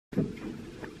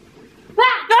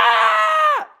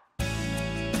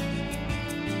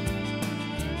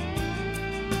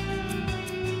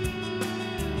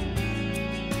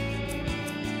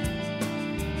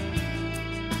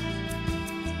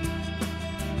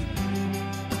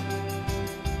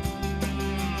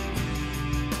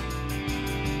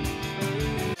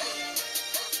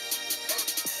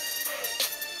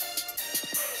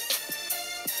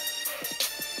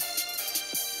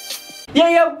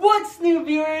Yeah, what's new,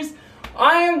 viewers?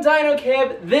 I am Dino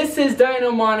Kev, this is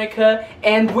Dino Monica,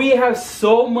 and we have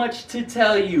so much to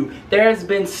tell you. There has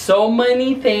been so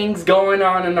many things going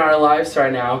on in our lives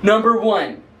right now. Number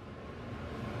one.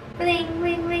 Bling,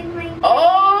 bling, bling, bling.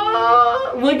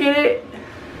 Oh, look at it.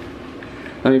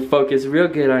 Let me focus real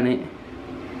good on it.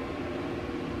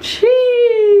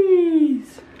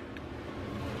 Cheese.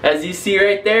 As you see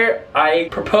right there, I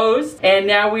proposed, and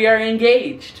now we are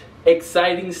engaged.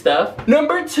 Exciting stuff.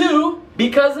 Number two,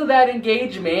 because of that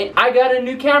engagement, I got a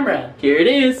new camera. Here it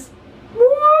is.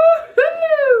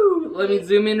 Woohoo! Let me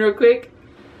zoom in real quick.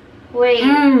 Wait,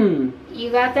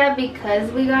 you got that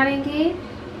because we got engaged?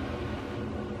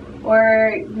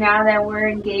 Or now that we're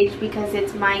engaged because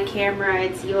it's my camera,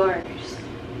 it's yours?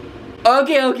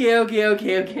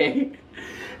 Okay.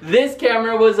 This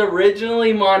camera was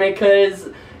originally Monica's.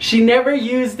 She never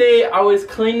used it. I was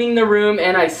cleaning the room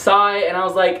and I saw it and I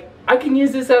was like, I can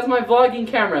use this as my vlogging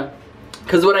camera.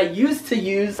 Because what I used to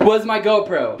use was my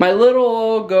GoPro. My little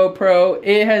old GoPro.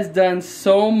 It has done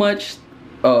so much.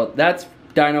 Oh, that's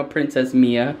Dino Princess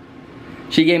Mia.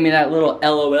 She gave me that little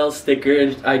LOL sticker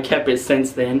and I kept it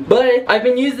since then. But I've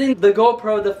been using the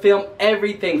GoPro to film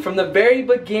everything from the very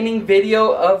beginning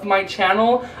video of my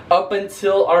channel up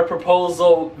until our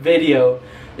proposal video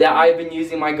that I've been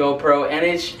using my GoPro, and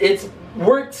it's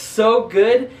worked so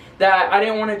good that I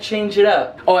didn't want to change it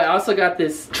up. Oh, I also got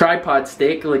this tripod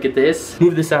stick. Look at this.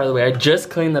 Move this out of the way. I just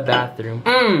cleaned the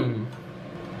bathroom.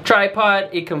 Tripod,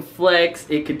 it can flex,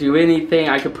 it could do anything.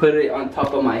 I could put it on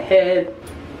top of my head.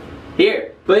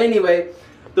 Here. But anyway,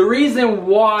 the reason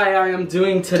why I am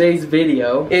doing today's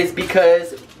video is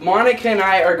because Monica and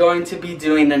I are going to be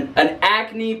doing an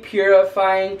acne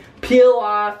purifying peel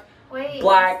off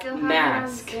black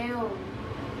mask.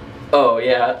 Oh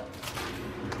yeah.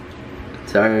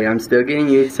 Sorry, I'm still getting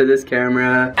used to this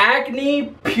camera.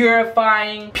 Acne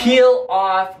purifying peel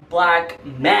off black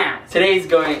mask.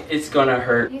 It's gonna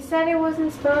hurt. You said it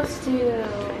wasn't supposed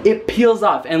to. It peels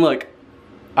off, and look,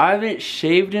 I haven't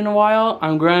shaved in a while.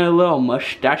 I'm growing a little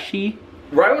mustachy.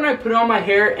 Right when I put it on my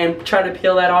hair and try to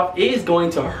peel that off, it is going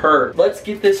to hurt. Let's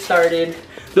get this started.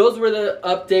 Those were the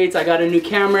updates. I got a new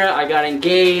camera, I got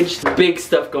engaged. Big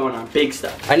stuff going on, big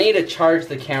stuff. I need to charge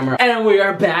the camera. And we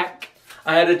are back.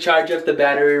 I had to charge up the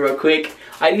battery real quick.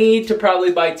 I need to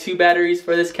probably buy 2 batteries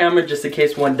for this camera just in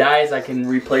case one dies. I can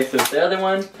replace it with the other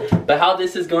one. But how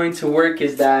this is going to work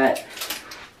is that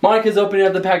Monica's opening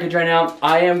up the package right now.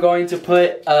 I am going to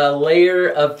put a layer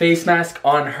of face mask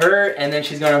on her, and then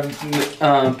she's gonna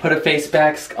put a face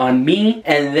mask on me,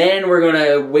 and then we're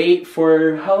gonna wait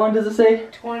for, how long does it say?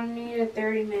 20 to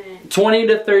 30 minutes. 20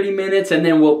 to 30 minutes, and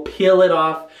then we'll peel it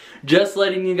off. Just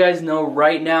letting you guys know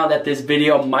right now that this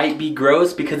video might be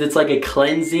gross because it's like a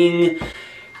cleansing.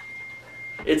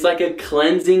 It's like a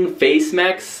cleansing face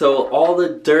mask, so all the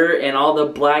dirt and all the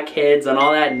blackheads and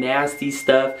all that nasty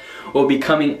stuff will be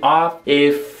coming off.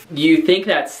 If you think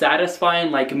that's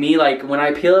satisfying like me, like when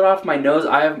I peel it off my nose,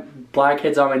 I have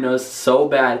blackheads on my nose so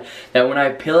bad that when I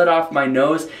peel it off my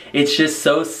nose, it's just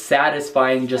so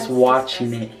satisfying just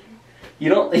watching it. You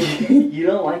don't you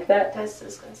don't like that? That's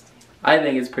disgusting. I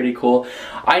think it's pretty cool.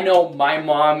 I know my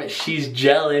mom, she's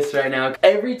jealous right now.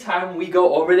 Every time we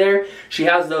go over there, she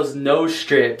has those nose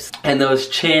strips and those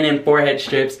chin and forehead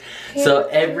strips. So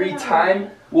every time,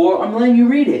 well, I'm letting you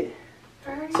read it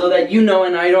so that you know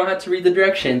and I don't have to read the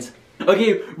directions.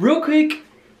 Okay, real quick.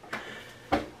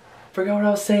 Forgot what I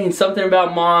was saying. Something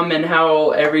about mom and how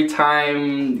every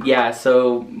time, yeah,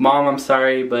 so mom, I'm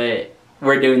sorry, but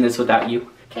we're doing this without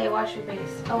you. Okay, wash your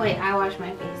face. Oh wait, I wash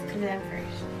my face because I'm first.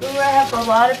 Ooh, I have a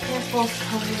lot of pimples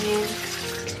coming in.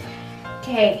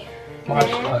 Okay. Wash,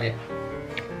 oh yeah.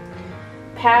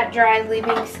 Pat dry,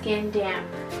 leaving skin damp.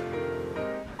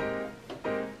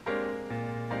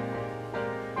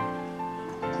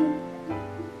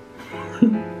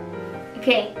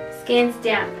 Okay, skin's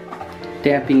damp.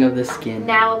 Damping of the skin.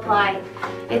 Now apply.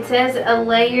 It says a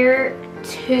layer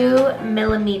 2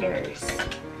 millimeters.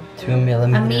 2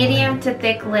 millimeters. A medium to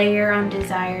thick layer on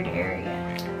desired area.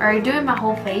 Are you doing my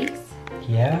whole face?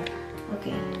 Yeah.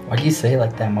 Okay. Why do you say it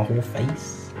like that? My whole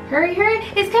face? Hurry, hurry.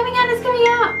 It's coming out, it's coming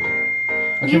out.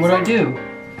 Okay, what do I do?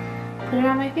 Put it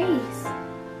on my face.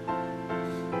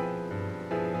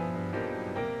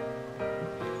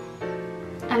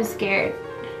 I'm scared.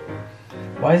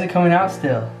 Why is it coming out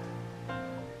still?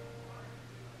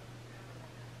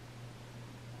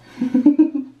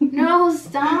 No,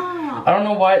 stop. I don't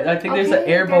know why. I think there's an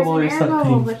air bubble or something.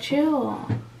 Bubble, but chill.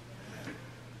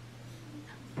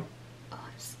 Oh,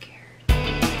 I'm scared.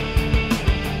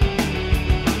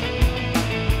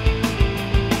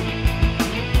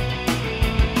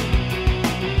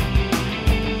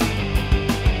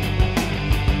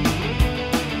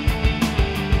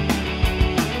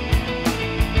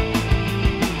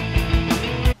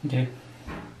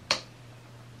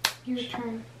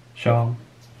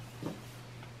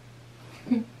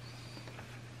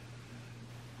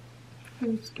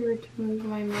 I'm scared to move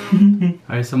my mouth.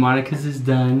 Alright, so Monica's is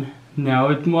done. Now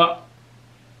it's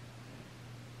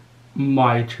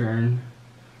my turn.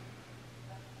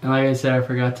 And like I said, I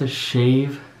forgot to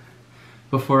shave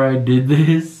before I did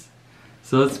this.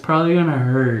 So it's probably gonna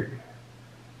hurt.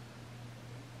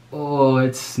 Oh,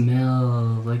 it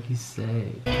smells like you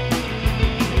say.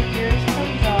 Yours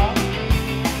comes off.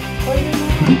 What do you want?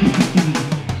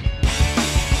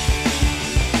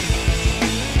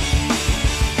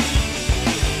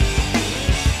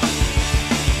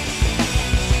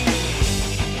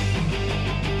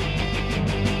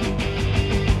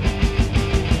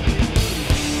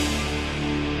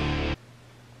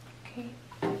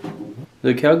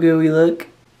 Look how good we look.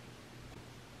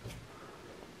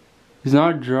 It's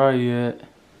not dry yet.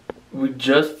 We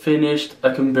just finished.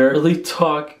 I can barely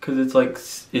talk because it's like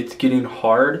it's getting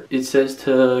hard. It says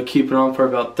to keep it on for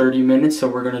about 30 minutes, so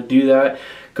we're gonna do that.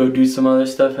 Go do some other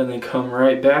stuff and then come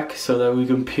right back so that we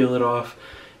can peel it off.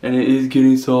 And it is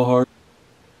getting so hard.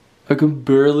 I can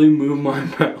barely move my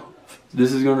mouth.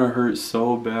 This is gonna hurt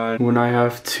so bad when I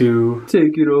have to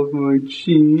take it off my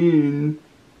chin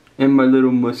and my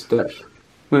little mustache.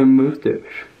 My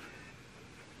mustache.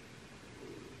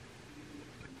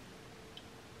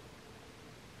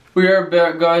 We are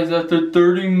back, guys, after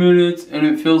 30 minutes, and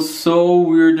it feels so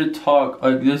weird to talk.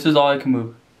 Like, this is all I can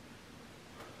move.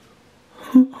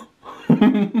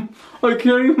 I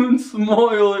can't even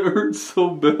smile, it hurts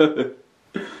so bad.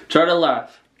 Try to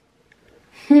laugh.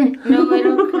 No, I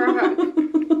don't cry.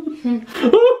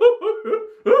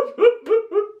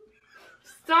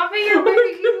 Stop it, you're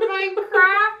making my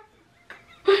crap.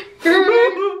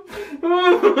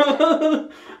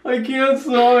 I can't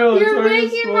smile. You're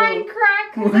making mine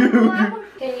crack.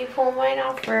 Can you pull mine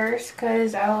off first?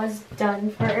 Because I was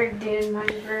done for doing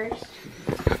mine first.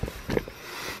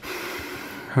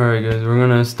 Alright, guys, we're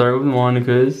gonna start with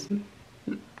Monica's.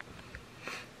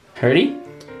 Ready?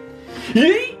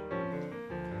 Yay!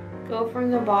 Go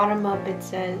from the bottom up, it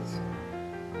says.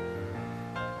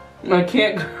 I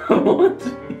can't go.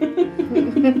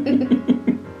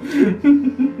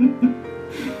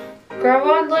 Grab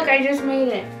on, look, I just made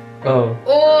it. Oh.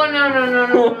 Oh,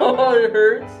 no. Oh, it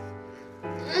hurts.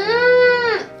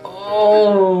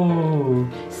 Oh.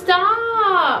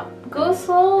 Stop. Go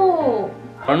slow.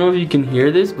 I don't know if you can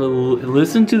hear this, but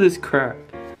listen to this crack.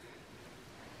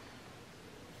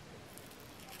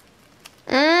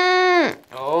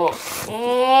 Oh.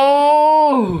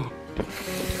 Oh.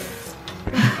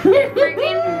 It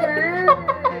freaking hurts.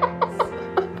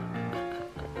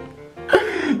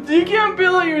 You can't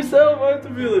feel it yourself. I have to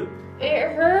feel it.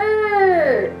 It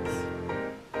hurts.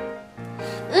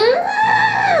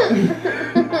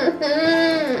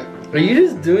 Are you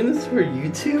just doing this for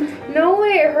YouTube? No,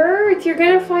 it hurts. You're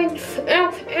gonna find.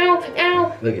 Ow, ow,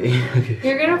 ow. Okay.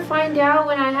 You're gonna find out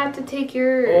when I have to take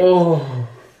yours. Oh.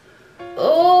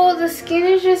 Oh, the skin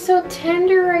is just so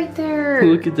tender right there.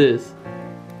 Look at this.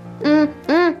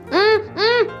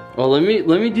 Oh, let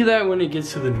me do that when it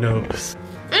gets to the nose.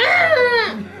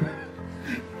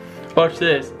 Watch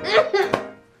this.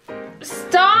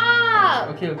 Stop!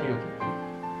 Okay.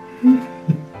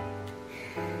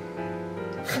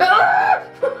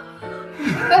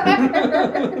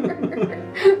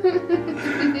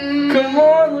 Come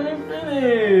on, let me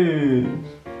finish.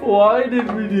 Why did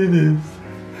we do this?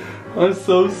 I'm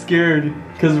so scared.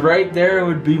 Because right there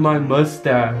would be my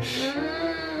mustache.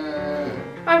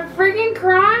 I'm freaking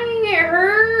crying. It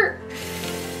hurt.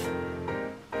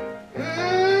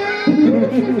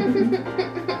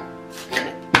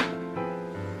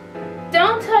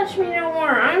 Don't touch me no more.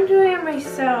 I'm doing it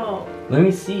myself. Let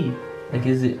me see. Like,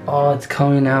 is it? Oh, it's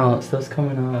coming out. Stuff's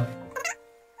coming off.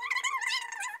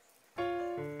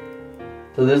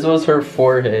 So this was her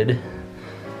forehead.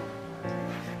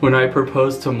 When I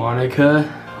proposed to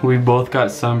Monica, we both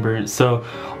got sunburned. So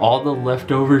all the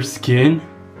leftover skin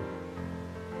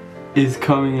is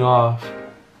coming off.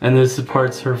 And this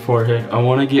part's her forehead. I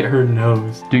want to get her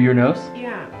nose. Do your nose?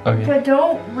 Yeah. Okay. But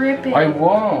don't rip it. I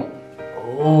won't.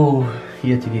 Oh,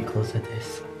 you have to get close at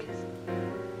this.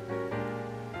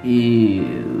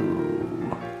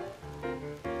 Ew.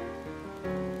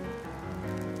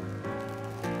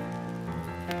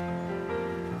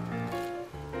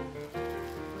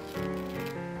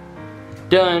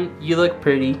 Done. You look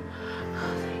pretty.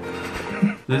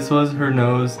 This was her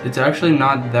nose. It's actually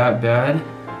not that bad.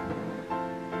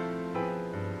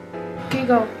 Here you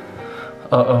go.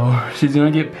 Uh-oh. She's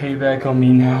gonna get payback on me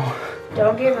now.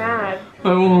 Don't get mad. I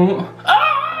won't.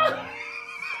 Ah!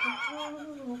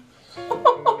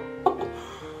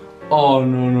 Oh,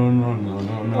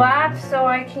 no. Laugh so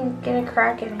I can get a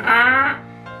crack in it. Ah.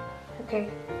 Okay.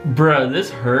 Bruh, this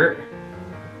hurt.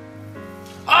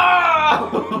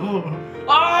 Oh!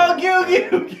 Oh, okay.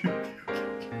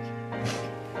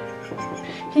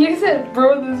 You said,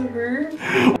 bro, this hurt?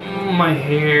 Oh, my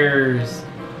hairs.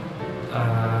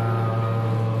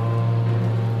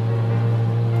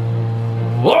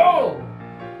 Whoa!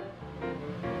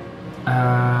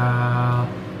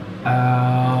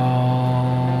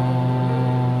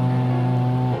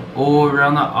 Oh,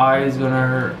 around the eye is gonna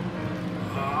hurt.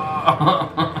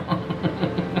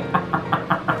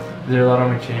 Is there a lot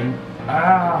on my chin?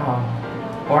 Ow.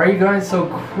 Why are you going so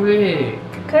quick?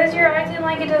 Because you're acting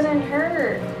like it doesn't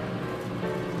hurt.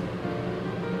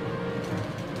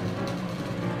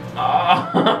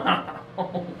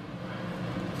 Oh.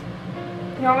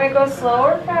 You want me to go slow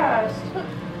or fast?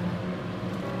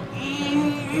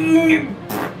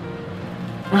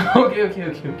 Okay.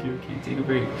 Take a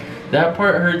break. That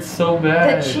part hurts so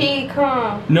bad. The cheek,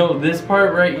 huh? No, this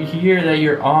part right here that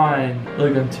you're on.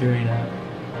 Look, I'm tearing up.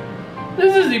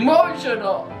 This is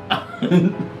emotional.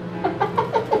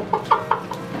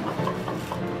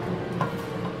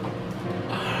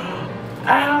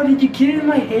 Ow, did you get it in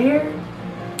my hair?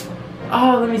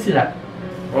 Oh, let me see that.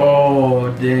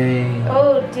 Oh, dang.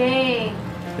 Oh, dang.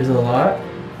 There's a lot?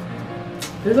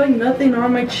 There's like nothing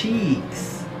on my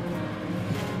cheeks.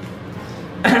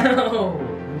 Ow.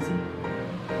 Let me see.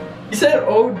 You said,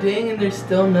 oh, dang, and there's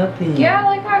still nothing. Yeah,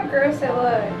 look how gross it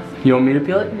looks. You want me to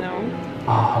peel it? No.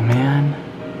 Oh, man.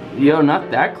 Yo, not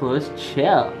that close.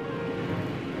 Chill.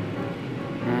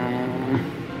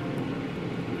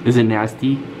 Is it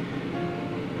nasty?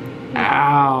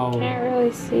 Ow. Can't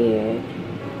really see it.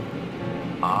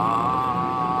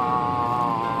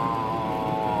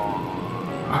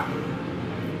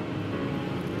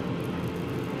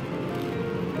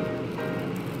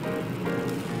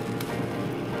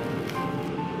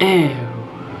 Ew.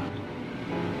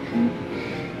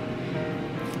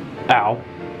 Ow.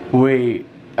 Wait,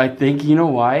 I think you know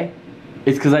why?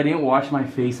 It's because I didn't wash my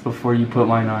face before you put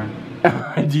mine on.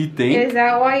 Do you think? Is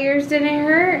that why yours didn't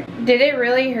hurt? Did it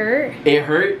really hurt? It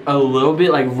hurt a little bit,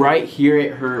 like right here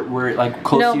it hurt where it like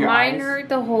close to your eyes. No, mine hurt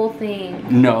the whole thing.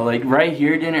 No, like right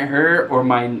here didn't hurt, or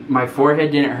my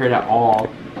forehead didn't hurt at all.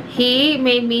 He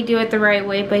made me do it the right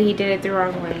way, but he did it the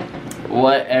wrong way.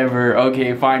 Whatever.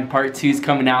 Okay, fine. Part 2's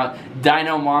coming out.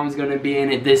 Dino Mom's gonna be in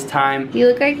it this time. You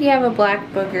look like you have a black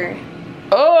booger.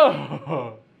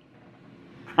 Oh!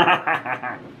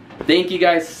 Thank you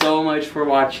guys so much for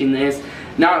watching this.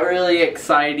 Not really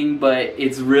exciting, but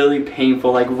it's really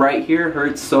painful. Like right here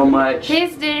hurts so much.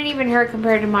 His didn't even hurt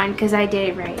compared to mine because I did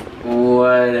it right.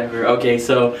 Whatever. Okay,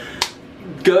 so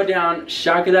go down,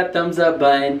 Shaka that thumbs up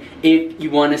button if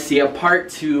you want to see a part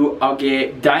 2. I'll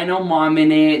get Dino Mom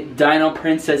in it, Dino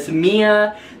Princess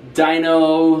Mia,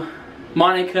 Dino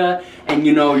Monica, and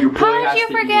you know your boy How has did you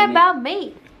to be forget in about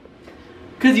me?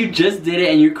 Because you just did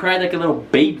it and you cried like a little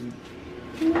baby.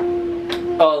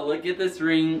 Oh, look at this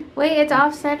ring. Wait, it's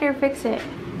off center. Fix it.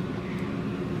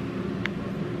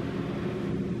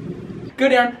 Go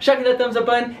down, Shaka that thumbs up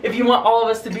button if you want all of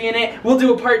us to be in it. We'll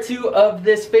do a part 2 of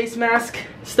this face mask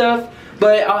stuff,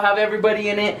 but I'll have everybody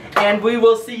in it, and we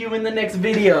will see you in the next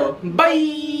video.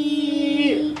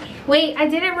 Bye! Wait, I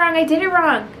did it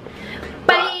wrong.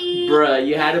 Bye! Bruh,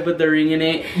 you had to put the ring in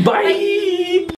it. Bye!